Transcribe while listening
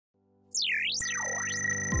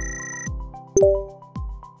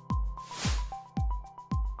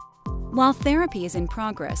While therapy is in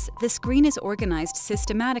progress, the screen is organized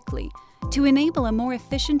systematically to enable a more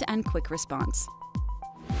efficient and quick response.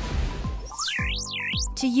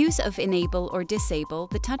 To use of enable or disable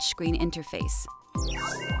the touchscreen interface.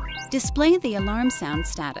 Display the alarm sound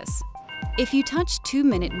status. If you touch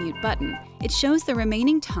 2-minute mute button, it shows the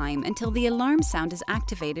remaining time until the alarm sound is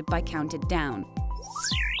activated by counted down.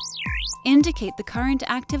 Indicate the current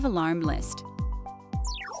active alarm list.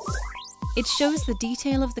 It shows the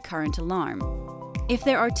detail of the current alarm. If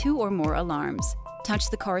there are 2 or more alarms, touch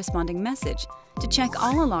the corresponding message to check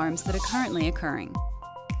all alarms that are currently occurring.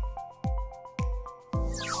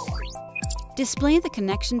 Display the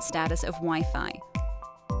connection status of Wi-Fi.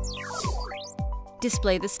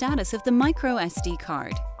 Display the status of the micro SD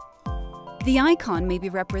card. The icon may be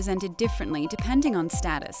represented differently depending on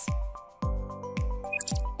status.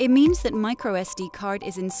 It means that micro SD card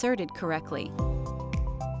is inserted correctly.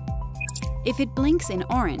 If it blinks in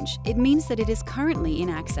orange, it means that it is currently in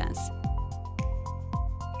access.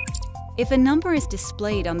 If a number is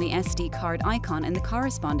displayed on the SD card icon in the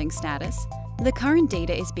corresponding status, the current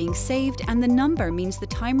data is being saved and the number means the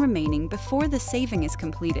time remaining before the saving is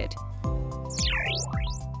completed.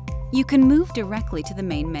 You can move directly to the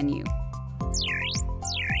main menu.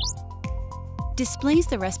 Displays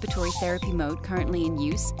the respiratory therapy mode currently in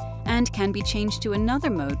use and can be changed to another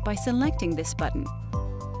mode by selecting this button.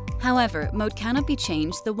 However, mode cannot be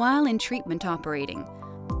changed the while in treatment operating,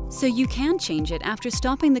 so you can change it after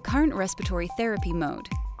stopping the current respiratory therapy mode.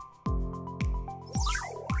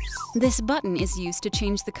 This button is used to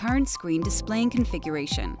change the current screen displaying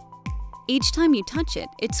configuration. Each time you touch it,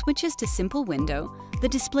 it switches to simple window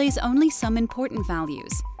that displays only some important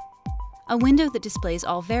values, a window that displays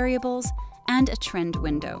all variables, and a trend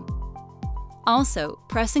window. Also,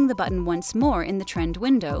 pressing the button once more in the trend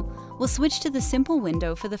window will switch to the simple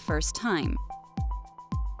window for the first time.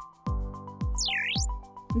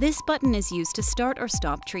 This button is used to start or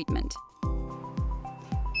stop treatment.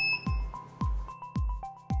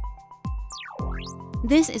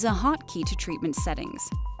 This is a hotkey to treatment settings.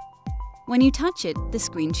 When you touch it, the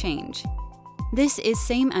screen changes. This is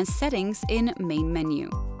same as settings in main menu.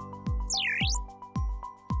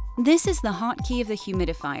 This is the hotkey of the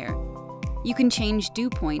humidifier. You can change dew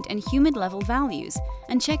point and humid level values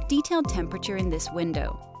and check detailed temperature in this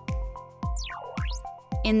window.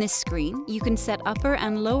 In this screen, you can set upper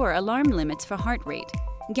and lower alarm limits for heart rate,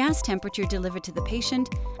 gas temperature delivered to the patient,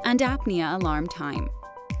 and apnea alarm time.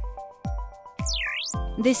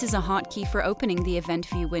 This is a hotkey for opening the event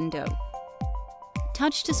view window.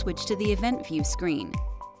 Touch to switch to the event view screen.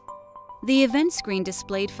 The event screen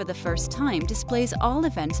displayed for the first time displays all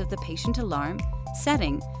events of the patient alarm,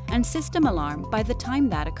 setting, and system alarm by the time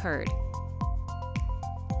that occurred.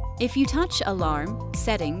 If you touch Alarm,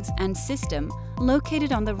 Settings, and System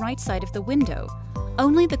located on the right side of the window,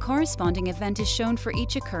 only the corresponding event is shown for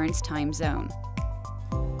each occurrence time zone.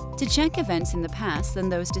 To check events in the past than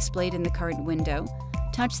those displayed in the current window,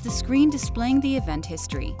 touch the screen displaying the event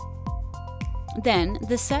history. Then,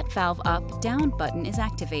 the Set Valve Up/Down button is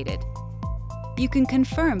activated. You can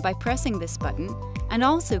confirm by pressing this button and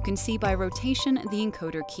also can see by rotation the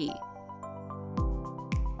encoder key.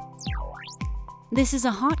 This is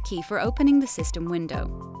a hotkey for opening the system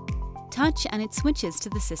window. Touch and it switches to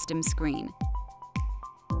the system screen.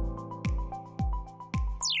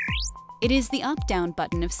 It is the Up/Down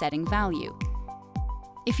button of setting value.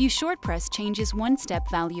 If you short press, changes one step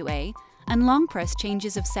value A, and long press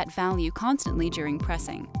changes of set value constantly during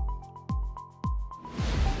pressing.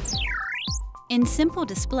 In simple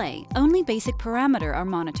display, only basic parameters are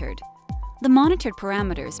monitored. The monitored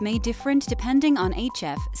parameters may differ depending on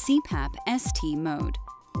HF, CPAP, ST mode.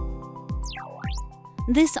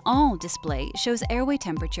 This all display shows airway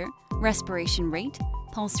temperature, respiration rate,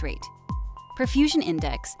 pulse rate, perfusion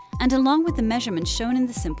index, and along with the measurements shown in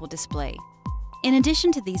the simple display. In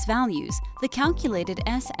addition to these values, the calculated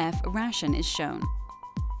SF ration is shown.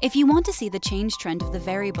 If you want to see the change trend of the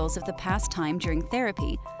variables of the past time during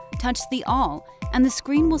therapy, touch the All and the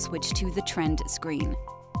screen will switch to the Trend screen.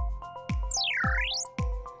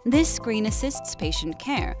 This screen assists patient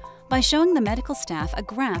care by showing the medical staff a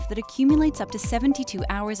graph that accumulates up to 72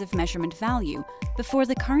 hours of measurement value before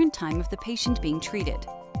the current time of the patient being treated.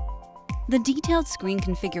 The detailed screen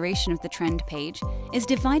configuration of the Trend page is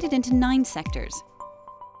divided into 9 sectors.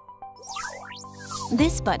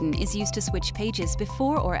 This button is used to switch pages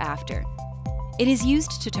before or after. It is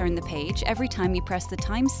used to turn the page every time you press the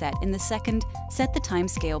time set in the second Set the Time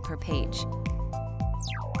Scale per page.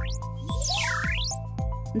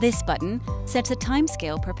 This button sets a time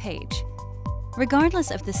scale per page.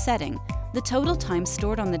 Regardless of the setting, the total time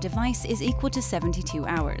stored on the device is equal to 72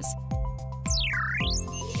 hours.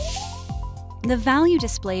 The value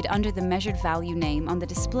displayed under the measured value name on the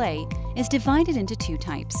display is divided into two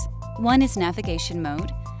types. One is navigation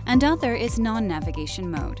mode, and other is non-navigation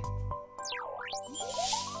mode.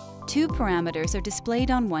 Two parameters are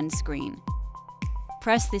displayed on one screen.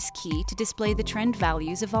 Press this key to display the trend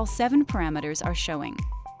values of all 7 parameters are showing.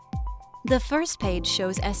 The first page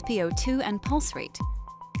shows SpO2 and pulse rate.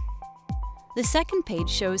 The second page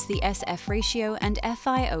shows the SF ratio and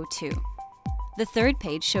FiO2. The third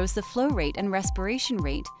page shows the flow rate and respiration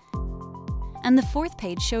rate, and the fourth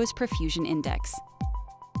page shows perfusion index.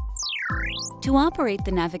 To operate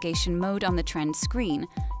the navigation mode on the trend screen,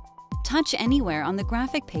 touch anywhere on the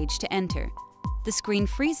graphic page to enter. The screen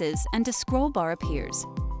freezes and a scroll bar appears.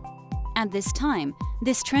 At this time,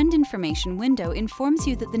 this trend information window informs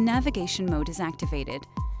you that the navigation mode is activated,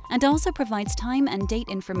 and also provides time and date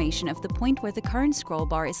information of the point where the current scroll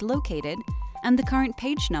bar is located and the current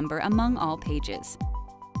page number among all pages.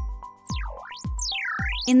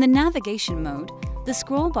 In the navigation mode, the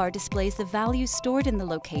scroll bar displays the values stored in the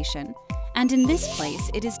location, and in this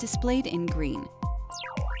place it is displayed in green.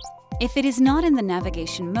 If it is not in the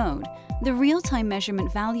navigation mode, the real-time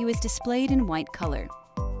measurement value is displayed in white color.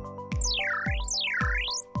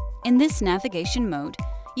 In this navigation mode,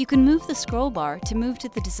 you can move the scroll bar to move to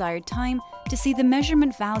the desired time to see the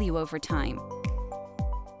measurement value over time.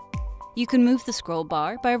 You can move the scroll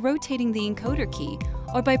bar by rotating the encoder key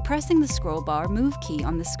or by pressing the scroll bar move key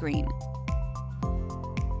on the screen.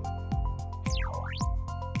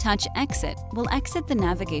 Touch Exit will exit the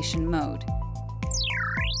navigation mode.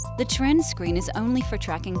 The trend screen is only for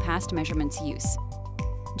tracking past measurements use.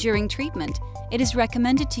 During treatment, it is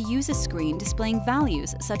recommended to use a screen displaying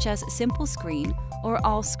values such as Simple Screen or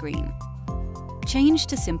All Screen. Change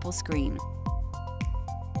to Simple Screen.